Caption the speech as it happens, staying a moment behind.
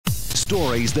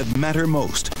stories that matter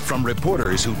most from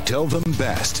reporters who tell them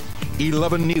best.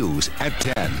 11 News at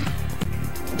 10.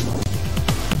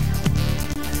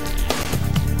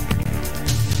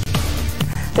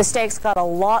 The stakes got a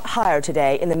lot higher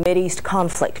today in the Mideast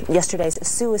conflict. Yesterday's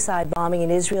suicide bombing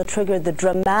in Israel triggered the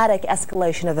dramatic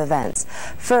escalation of events.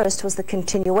 First was the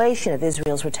continuation of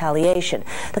Israel's retaliation.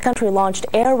 The country launched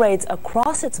air raids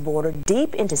across its border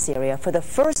deep into Syria for the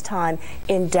first time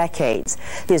in decades.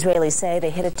 The Israelis say they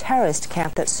hit a terrorist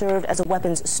camp that served as a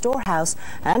weapons storehouse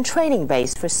and training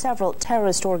base for several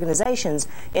terrorist organizations,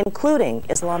 including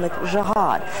Islamic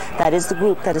Jihad. That is the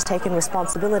group that has taken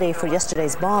responsibility for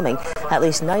yesterday's bombing. At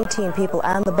least 19 people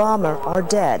and the bomber are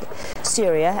dead.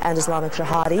 Syria and Islamic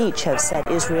Jihad each have said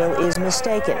Israel is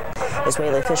mistaken.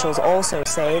 Israeli officials also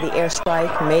say the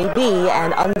airstrike may be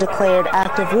an undeclared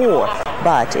act of war,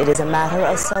 but it is a matter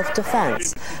of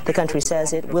self-defense. The country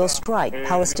says it will strike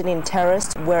Palestinian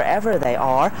terrorists wherever they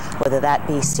are, whether that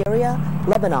be Syria,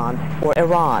 Lebanon, or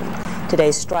Iran.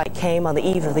 Today's strike came on the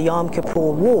eve of the Yom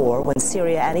Kippur War when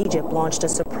Syria and Egypt launched a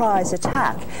surprise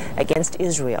attack against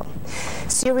Israel.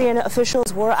 Syrian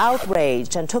officials were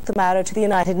outraged and took the matter to the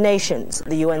United Nations.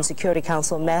 The UN Security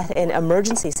Council met in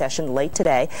emergency session late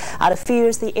today out of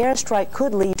fears the airstrike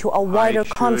could lead to a wider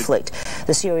conflict.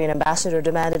 The Syrian ambassador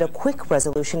demanded a quick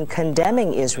resolution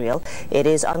condemning Israel. It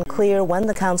is unclear when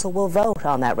the council will vote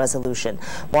on that resolution.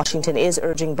 Washington is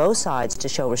urging both sides to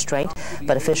show restraint,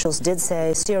 but officials did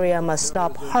say Syria must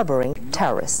stop harboring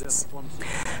terrorists.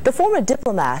 The former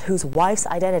diplomat whose wife's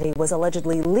identity was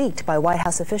allegedly leaked by White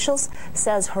House officials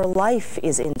says her life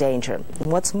is in danger.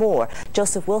 And what's more,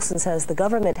 Joseph Wilson says the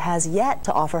government has yet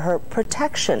to offer her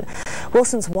protection.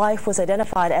 Wilson's wife was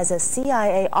identified as a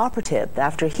CIA operative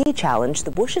after he challenged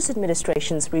the Bush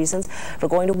administration's reasons for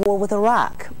going to war with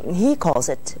Iraq. He calls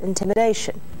it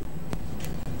intimidation.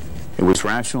 It was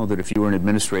rational that if you were an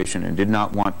administration and did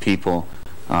not want people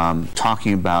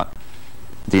talking about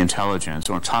the intelligence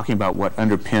or talking about what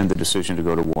underpinned the decision to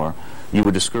go to war, you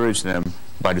would discourage them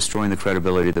by destroying the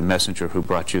credibility of the messenger who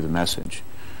brought you the message.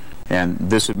 And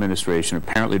this administration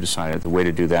apparently decided the way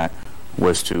to do that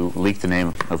was to leak the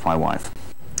name of my wife.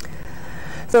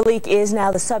 The leak is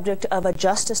now the subject of a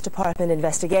Justice Department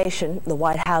investigation. The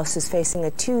White House is facing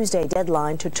a Tuesday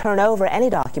deadline to turn over any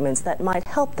documents that might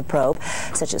help the probe,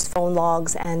 such as phone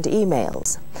logs and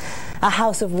emails. A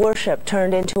house of worship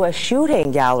turned into a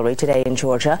shooting gallery today in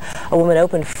Georgia. A woman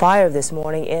opened fire this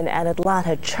morning in an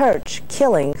Atlanta church,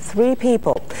 killing 3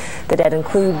 people. The dead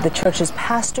include the church's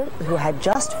pastor, who had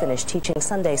just finished teaching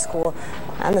Sunday school,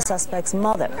 and the suspect's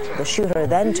mother. The shooter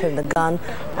then turned the gun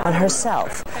on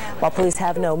herself. While police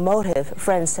have no motive,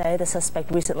 friends say the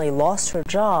suspect recently lost her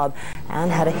job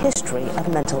and had a history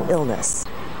of mental illness.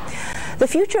 The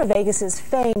future of Vegas's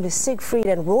famed Siegfried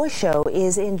and Roy show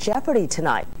is in jeopardy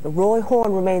tonight. Roy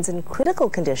Horn remains in critical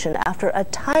condition after a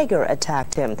tiger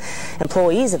attacked him.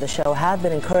 Employees of the show have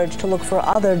been encouraged to look for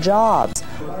other jobs.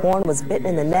 Horn was bitten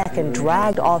in the neck and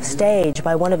dragged off stage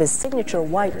by one of his signature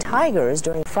white tigers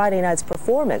during Friday night's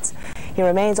performance. He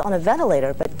remains on a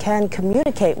ventilator but can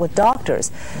communicate with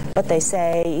doctors. But they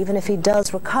say even if he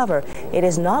does recover, it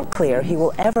is not clear he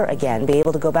will ever again be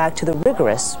able to go back to the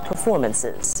rigorous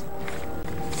performances.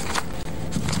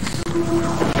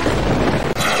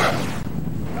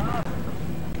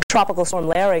 Tropical Storm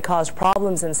Larry caused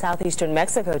problems in southeastern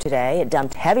Mexico today. It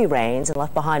dumped heavy rains and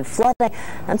left behind flooding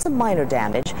and some minor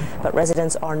damage. But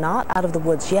residents are not out of the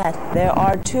woods yet. There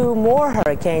are 2 more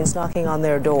hurricanes knocking on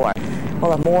their door.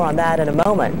 We'll have more on that in a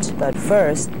moment. But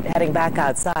first, heading back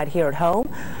outside here at home,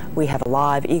 we have a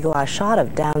live eagle-eye shot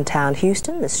of downtown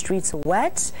Houston. The streets are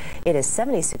wet. It is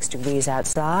 76 degrees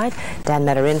outside. Dan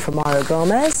met her in for Mario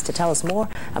Gomez to tell us more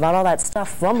about all that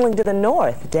stuff rumbling to the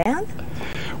north. Dan?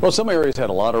 Well, some areas had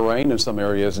a lot of rain and some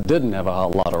areas didn't have a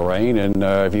lot of rain. And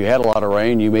if you had a lot of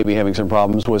rain, you may be having some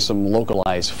problems with some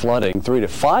localized flooding. 3 to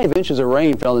 5 inches of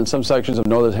rain fell in some sections of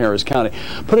northern Harris County,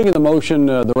 putting into motion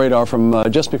the radar from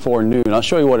just before noon. I'll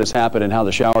show you what has happened and how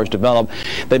the showers develop.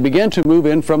 They began to move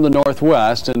in from the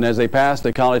northwest, and as they passed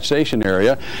the College Station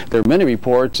area, there are many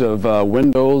reports of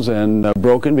windows and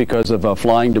broken because of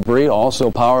flying debris.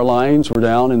 Also, power lines were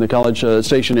down in the College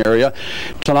Station area.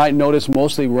 Tonight, notice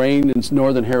mostly rain in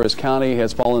northern Harris County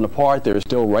has fallen apart. There's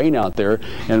still rain out there,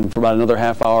 and for about another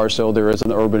half hour or so, there is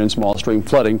an urban and small stream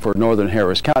flooding for northern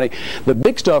Harris County. The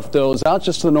big stuff, though, is out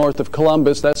just to the north of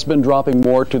Columbus. That's been dropping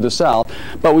more to the south,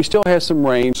 but we still have some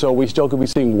rain, so we still could be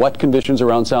seeing wet conditions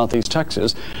around southeast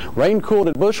Texas. Rain cooled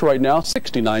at Bush right now,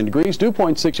 69 degrees, dew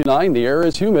point 69. The air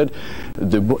is humid,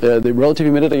 the relative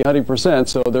humidity 100%,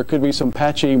 so there could be some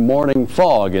patchy morning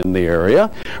fog in the area.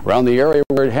 Around the area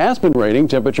where it has been raining,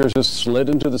 temperatures have slid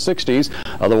into the 60s.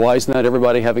 Otherwise than that,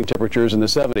 everybody having temperatures in the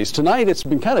 70s. Tonight, it's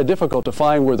been kind of difficult to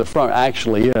find where the front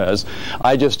actually is.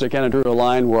 I just kind of drew a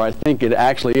line where I think it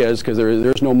actually is because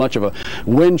there's no much of a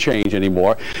wind change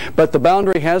anymore. But the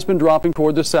boundary has been dropping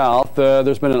toward the south.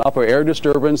 There's been an upper air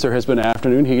disturbance. There has been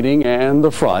afternoon heating and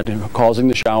the front causing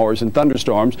the showers and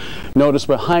thunderstorms. Notice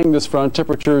behind this front,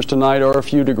 temperatures tonight are a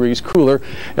few degrees cooler.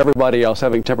 Everybody else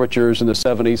having temperatures in the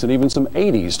 70s and even some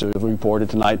 80s to have reported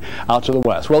tonight out to the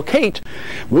west. Well, Kate,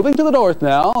 moving to the north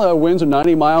now. Winds are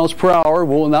 90 miles per hour.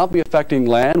 Will not be affecting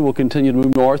land. Will continue to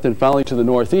move north and finally to the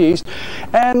northeast.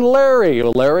 And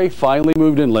Larry finally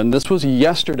moved inland. This was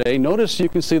yesterday. Notice you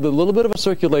can see the little bit of a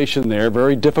circulation there.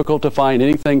 Very difficult to find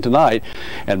anything tonight.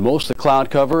 And most of the cloud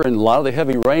cover and a lot of the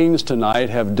heavy rains tonight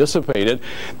have dissipated.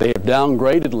 They have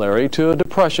downgraded Larry to a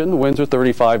depression. The winds are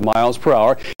 35 miles per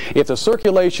hour. If the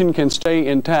circulation can stay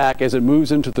intact as it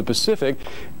moves into the Pacific,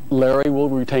 Larry will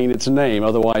retain its name.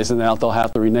 Otherwise than that, they'll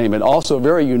have to rename it. Also, a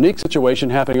very unique situation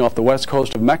happening off the west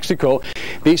coast of Mexico.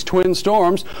 These twin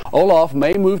storms, Olaf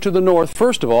may move to the north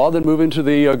first of all, then move into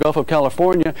the Gulf of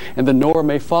California, and the Nora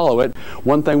may follow it.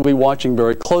 One thing we'll be watching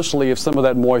very closely if some of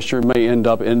that moisture may end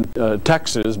up in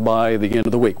Texas by the end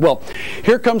of the week. Well,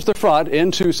 here comes the front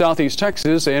into southeast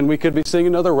Texas, and we could be seeing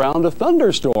another round of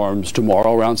thunderstorms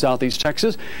tomorrow around southeast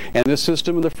Texas. And this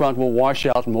system in the front will wash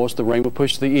out, and most of the rain will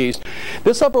push to the east.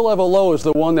 This upper level low is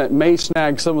the one that may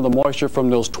snag some of the moisture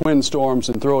from those twin storms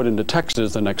and throw it into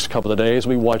Texas the next couple of days.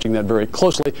 We'll be watching that very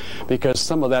closely because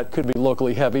some of that could be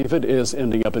locally heavy if it is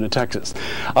ending up into Texas.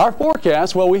 Our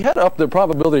forecast, well, we had up the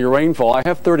probability of rainfall. I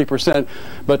have 30%,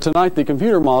 but tonight the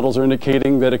computer models are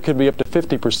indicating that it could be up to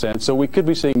 50%. So we could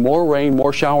be seeing more rain,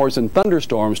 more showers and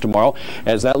thunderstorms tomorrow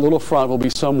as that little front will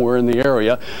be somewhere in the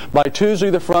area. By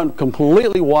Tuesday, the front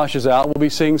completely washes out. We'll be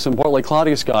seeing some partly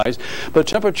cloudy skies, but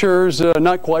temperatures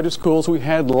not quite as cool as we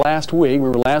had last week.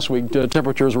 Remember last week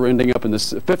temperatures were ending up in the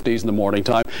 50s in the morning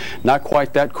time. Not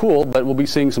quite that cool, but we'll be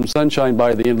seeing some sunshine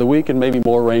by the end of the week and maybe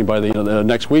more rain by the end of the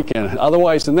next weekend.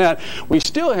 Otherwise than that, we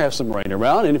still have some rain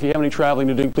around, and if you have any traveling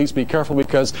to do, please be careful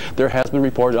because there has been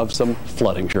reported of some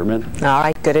flooding, Sherman. All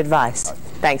right, good advice.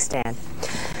 Thanks, Dan.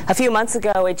 A few months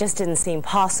ago, it just didn't seem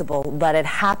possible, but it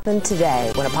happened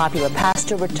today when a popular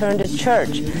pastor returned to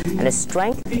church, and his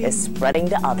strength is spreading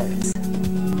to others.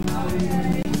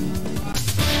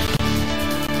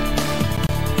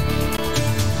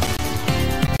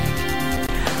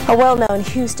 A well-known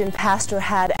Houston pastor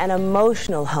had an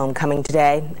emotional homecoming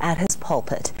today at his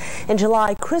pulpit. In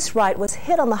July, Chris Wright was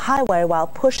hit on the highway while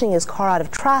pushing his car out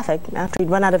of traffic after he'd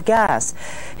run out of gas.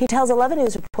 He tells 11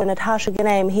 News reporter Natasha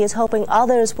Ganem he is hoping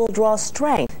others will draw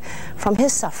strength from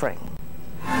his suffering.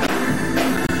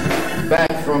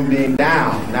 Back from being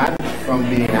down, not from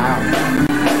being out.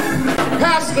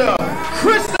 Pastor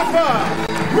Christopher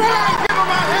Wright, give him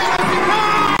a hand as he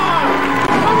comes!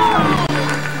 Come on!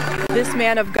 This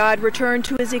man of God returned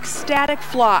to his ecstatic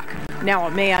flock, now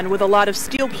a man with a lot of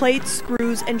steel plates,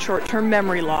 screws, and short-term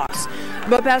memory loss.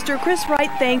 But Pastor Chris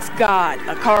Wright thanks God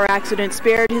a car accident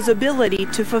spared his ability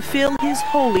to fulfill his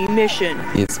holy mission.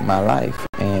 It's my life,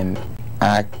 and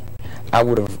I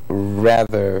would have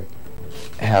rather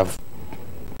have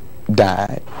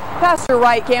died. Pastor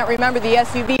Wright can't remember the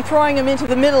SUV throwing him into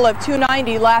the middle of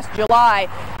 290 last July.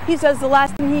 He says the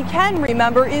last thing he can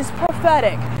remember is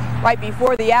prophetic. Right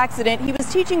before the accident, he was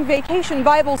teaching vacation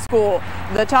Bible school.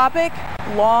 The topic,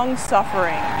 long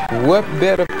suffering. What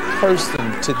better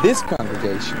person to this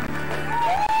congregation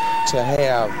to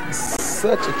have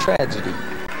such a tragedy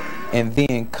and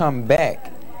then come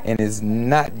back and is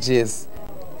not just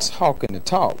talking the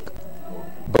talk,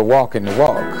 but walking the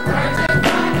walk.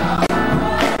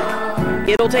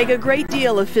 It'll take a great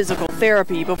deal of physical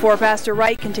therapy before Pastor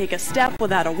Wright can take a step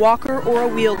without a walker or a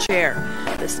wheelchair.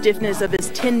 The stiffness of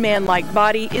his tin man-like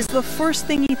body is the first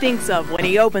thing he thinks of when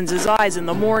he opens his eyes in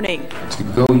the morning. To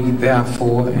go ye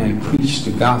therefore and preach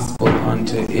the gospel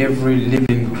unto every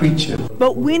living creature.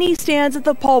 But when he stands at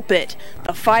the pulpit,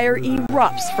 the fire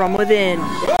erupts from within and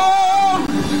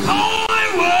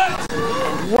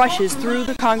rushes through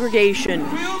the congregation.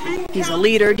 He's a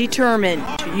leader determined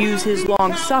to use his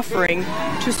long suffering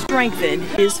to strengthen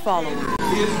his followers.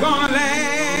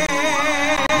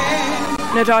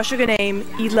 Natasha Ganem,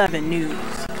 11 News.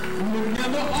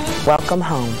 Welcome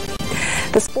home.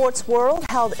 The sports world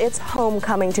held its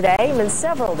homecoming today in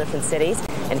several different cities.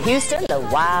 In Houston, the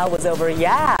wow was over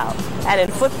yow. And in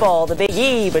football, the Big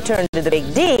E returned to the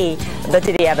Big D, but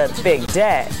did he have a big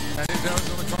day?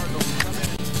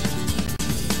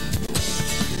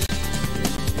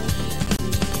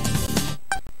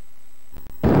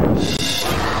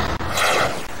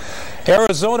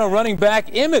 Arizona running back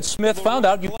Emmitt Smith found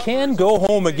out you can go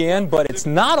home again, but it's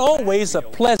not always a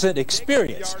pleasant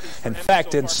experience. In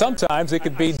fact, and sometimes it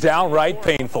could be downright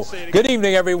painful. Good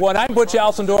evening, everyone. I'm Butch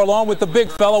Alcindor along with the big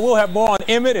fella. We'll have more on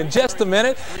Emmitt in just a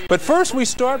minute. But first, we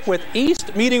start with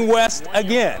East meeting West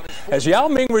again, as Yao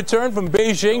Ming returned from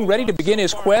Beijing, ready to begin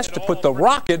his quest to put the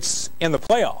Rockets in the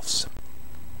playoffs.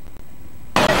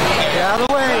 Out of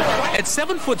the way. At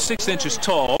 7'6"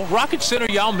 tall, Rocket center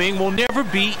Yao Ming will never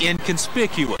be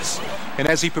inconspicuous. And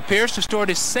as he prepares to start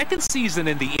his second season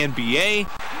in the NBA,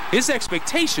 his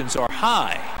expectations are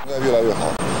high.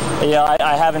 Yeah,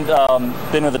 I haven't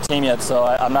been with the team yet, so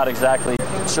I'm not exactly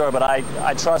sure, but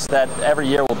I trust that every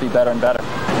year will be better and better.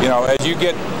 You know, as you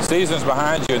get seasons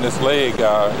behind you in this league,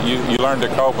 you learn to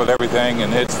cope with everything,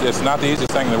 and it's not the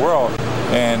easiest thing in the world.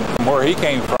 And from where he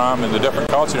came from and the different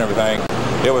culture and everything,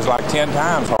 it was like 10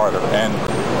 times harder, and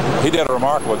he did a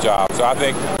remarkable job. So I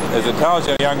think as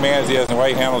intelligent a young man as he is and the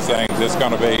way he handles things, it's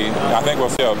going to be, I think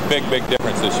we'll see a big, big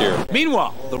difference this year.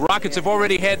 Meanwhile, the Rockets have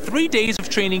already had 3 days of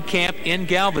training camp in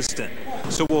Galveston.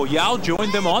 So will Yao join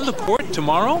them on the court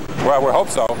tomorrow? Well, we hope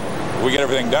so. We get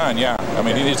everything done, yeah. I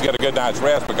mean, he needs to get a good night's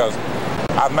rest because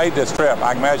I've made this trip.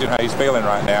 I can imagine how he's feeling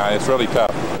right now. It's really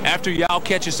tough. After Yao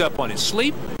catches up on his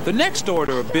sleep, the next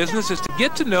order of business is to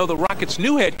get to know the Rockets'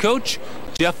 new head coach,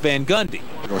 Jeff Van Gundy.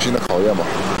 You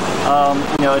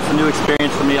know, it's a new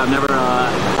experience for me. I've never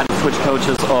had to switch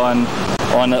coaches on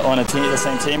a team, the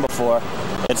same team before.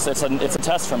 It's a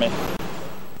test for me.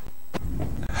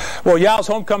 Well, Yao's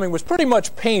homecoming was pretty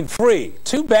much pain-free.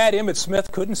 Too bad Emmitt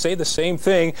Smith couldn't say the same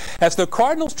thing as the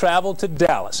Cardinals traveled to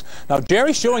Dallas. Now,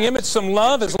 Jerry's showing Emmitt some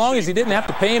love as long as he didn't have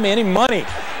to pay him any money.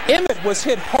 Emmitt was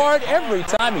hit hard every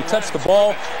time he touched the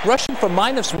ball, rushing for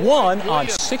 -1 on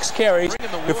 6 carries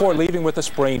before leaving with a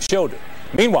sprained shoulder.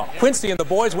 Meanwhile, Quincy and the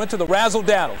boys went to the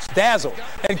razzle-dazzle,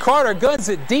 and Carter guns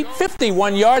it deep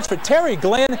 51 yards for Terry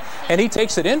Glenn, and he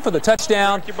takes it in for the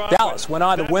touchdown. Dallas went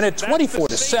on to win it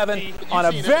 24-7 on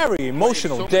a very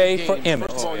emotional day for Emmitt.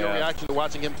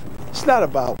 It's not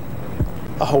about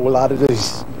a whole lot of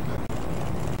this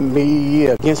me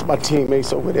against my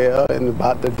teammates over there and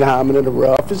about the diamond in the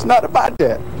rough. It's not about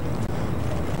that.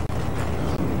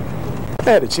 I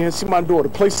had a chance to see my daughter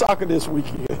play soccer this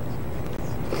weekend.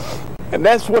 And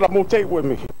that's what I'm going to take with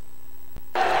me.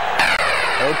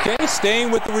 Okay, staying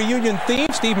with the reunion theme,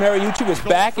 Steve Mariucci was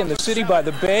back in the city by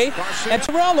the Bay. And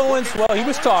Terrell Owens, well, he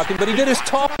was talking, but he did his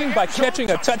talking by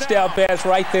catching a touchdown pass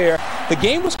right there. The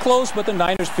game was close, but the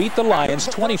Niners beat the Lions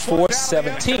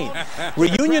 24-17.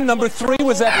 Reunion number 3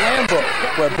 was at Lambeau,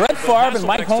 where Brett Favre and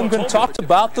Mike Holmgren talked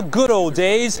about the good old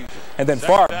days. And then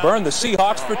Favre burned the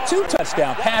Seahawks for 2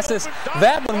 touchdown passes.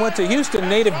 That one went to Houston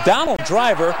native Donald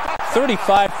Driver.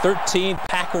 35-13,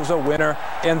 Packers a winner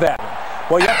in that one.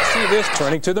 Well, you have to see this.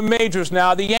 Turning to the majors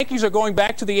now. The Yankees are going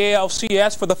back to the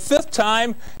ALCS for the 5th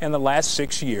time in the last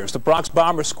 6 years. The Bronx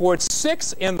Bombers scored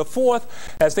 6 in the 4th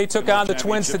as they took on the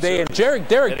Twins today. And Derek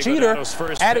Jeter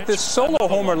added this solo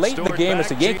homer late in the game as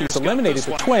the Yankees eliminated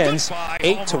the Twins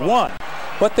 8-1.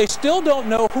 But they still don't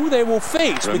know who they will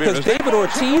face because David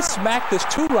Ortiz smacked this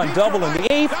 2-run double in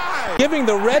the 8th, giving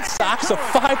the Red Sox a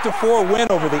 5-4 win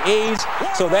over the A's.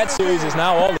 So that series is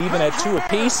now all even at 2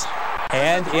 apiece.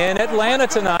 And in Atlanta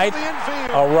tonight,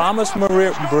 Aramis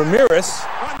Ramirez,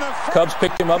 Cubs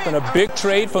picked him up in a big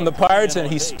trade from the Pirates,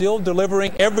 and he's still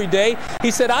delivering every day.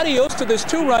 He said adios to this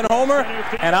 2-run homer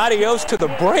and adios to the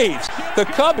Braves. The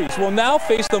Cubbies will now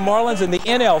face the Marlins in the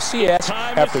NLCS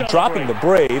after dropping the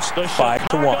Braves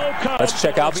 5-1. Let's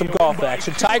check out some golf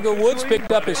action. Tiger Woods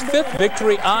picked up his 5th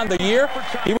victory on the year.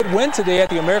 He would win today at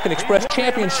the American Express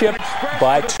Championship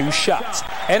by 2 shots.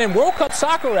 And in World Cup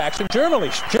soccer action,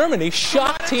 Germany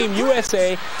shocked Team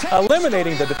USA,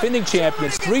 eliminating the defending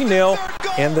champions 3-0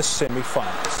 in the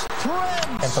semifinals.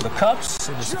 And for the Cubs,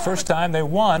 it is the first time they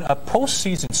won a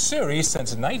postseason series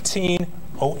since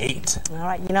 1908. All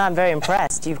right, you know, I'm very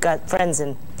impressed. You've got friends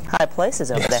in high places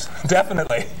over there.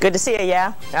 Definitely. Good to see you,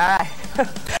 yeah? All right.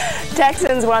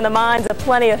 Texans were on the minds of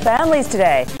plenty of families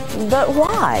today. But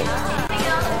why?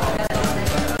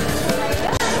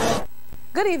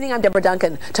 Good evening, I'm Deborah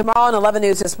Duncan. Tomorrow on 11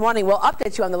 News This Morning, we'll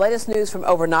update you on the latest news from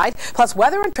overnight, plus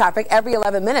weather and traffic every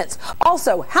 11 minutes.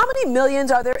 Also, how many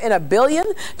millions are there in a billion?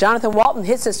 Jonathan Walton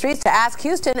hits the streets to ask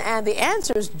Houston, and the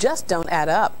answers just don't add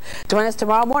up. Join us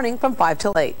tomorrow morning from 5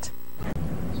 till 8.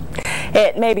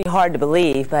 It may be hard to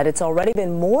believe, but it's already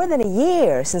been more than a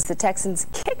year since the Texans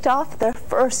kicked off their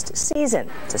first season.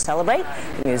 To celebrate,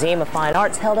 the Museum of Fine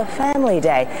Arts held a family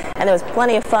day, and there was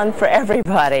plenty of fun for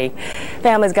everybody.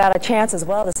 Families got a chance as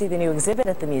well to see the new exhibit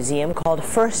at the museum called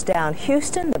First Down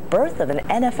Houston, the birth of an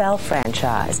NFL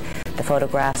franchise. The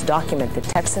photographs document the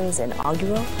Texans'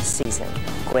 inaugural season.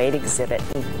 Great exhibit.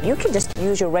 You can just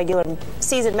use your regular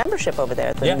season membership over there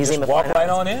at the Museum of Fine Arts. Walk right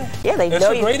on in. Yeah, they it's know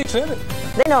a you. great exhibit.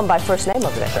 They know him by first name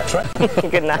over there. That's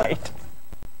right. Good night.